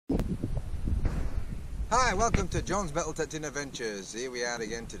Hi, welcome to John's Metal Detecting Adventures. Here we are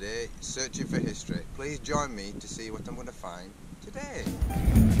again today, searching for history. Please join me to see what I'm going to find today.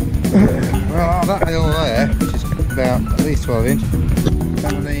 Well, that hill there, which is about at least 12 inch,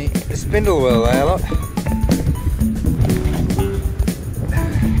 and the spindle wheel there, look.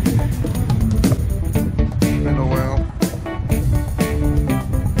 Spindle wheel.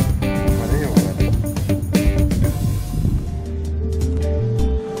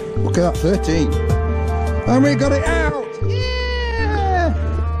 Look at that, 13. And we got it out! Yeah!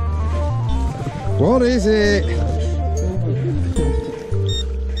 What is it?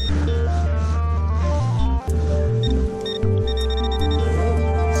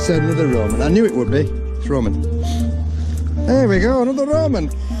 Said another Roman. I knew it would be. It's Roman. There we go, another Roman.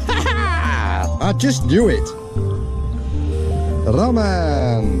 I just knew it.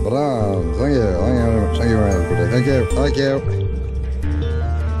 Roman Brown. Thank you. Thank you very much. Thank you very much, buddy. Thank you. Thank you.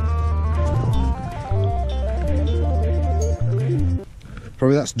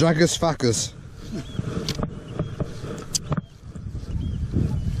 Probably that's Dragus Facus.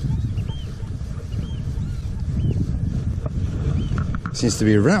 Seems to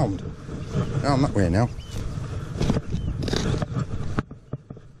be round. Round that way now.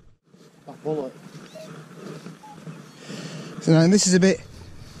 That bullet. So now this is a bit.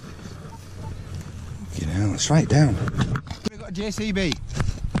 You know, let's write it down. We've got a JCB.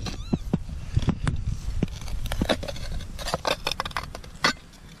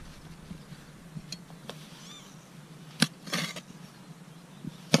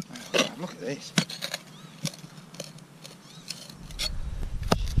 Look at this.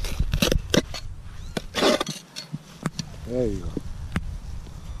 There you go.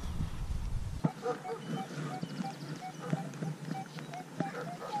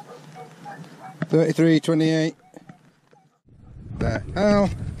 $33.28. The hell?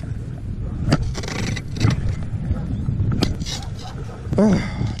 Oh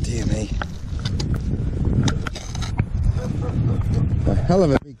dear me. A hell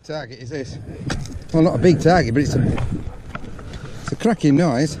of a big target is this. Well, not a big target, but it's a cracking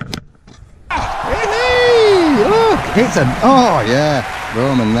noise. Hey, look, it's a, oh yeah,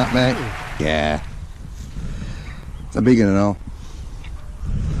 Roman that, mate. Yeah. It's a big one and all.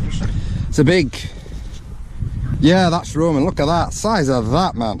 It's a big, yeah, that's Roman. Look at that, size of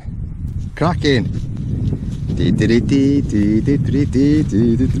that, man. Cracking.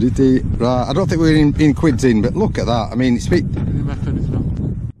 Right, I don't think we're in quids in, but look at that. I mean, it's big.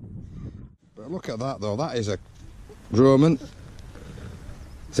 But look at that though, that is a Roman.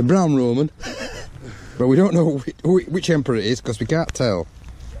 It's a brown Roman. But we don't know which emperor it is because we can't tell.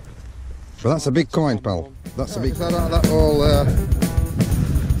 But that's a big coin, pal. That's a big. Is that all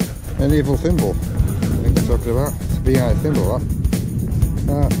medieval thimble? I think you're talking about. It's a BI thimble, that.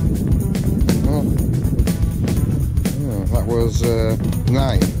 Yeah, that was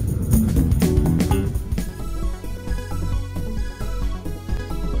 9.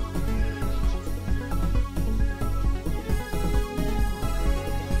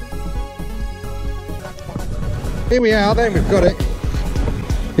 Here we are then, we've got it.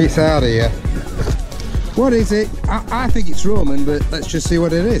 It's out of here. What is it? I think it's Roman, but let's just see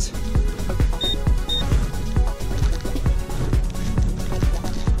what it is.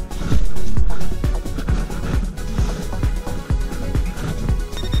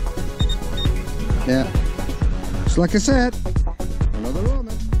 Yeah. Just like I said, another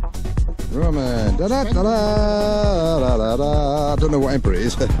Roman. Roman. Da da da da da da da. I don't know what emperor it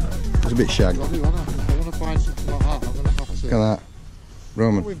is. It's a bit shagged. Look at that.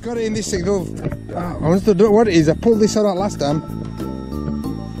 Roman. We've got it in this thing though. I want to know what it is. I pulled this out last time.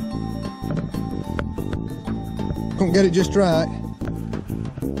 Couldn't get it just right.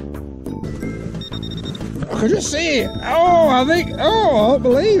 I can just see it. Oh, I think. Oh, I don't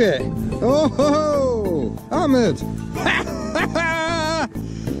believe it. Oh, ho, ho. Hammered.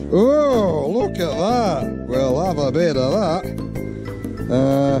 Oh, look at that. We'll have a bit of that.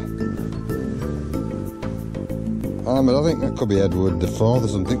 I think that could be Edward IV or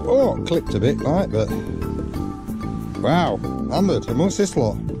something. Oh, clipped a bit, right, but wow, hammered amongst this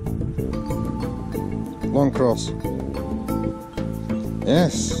lot. Long cross.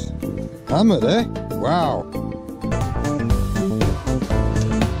 Yes, hammered, eh? Wow.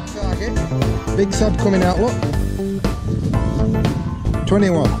 Target. Big sod coming out. Look.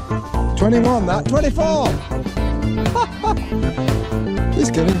 21. 21. That 24. It's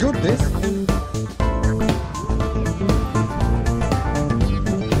getting good. This.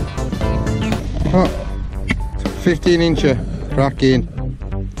 Oh, 15-incher, cracking.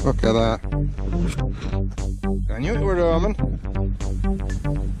 Look at that. I knew it was Roman.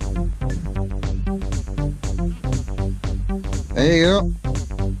 There you go.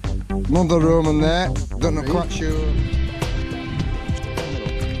 Another Roman there. Don't know quite sure.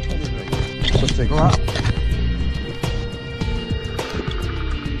 Just take that.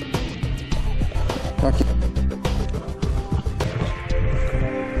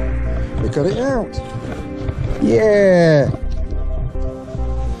 We got it out. Yeah.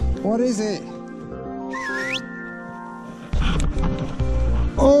 What is it?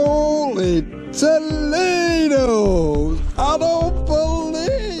 Holy Toledo! I don't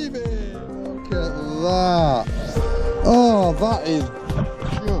believe it! Look at that! Oh, that is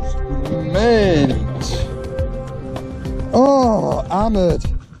just mint! Oh, hammered!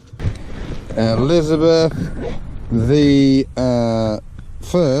 Elizabeth the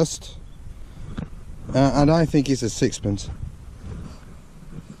first, and I think it's a sixpence.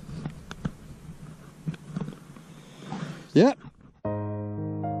 Yep.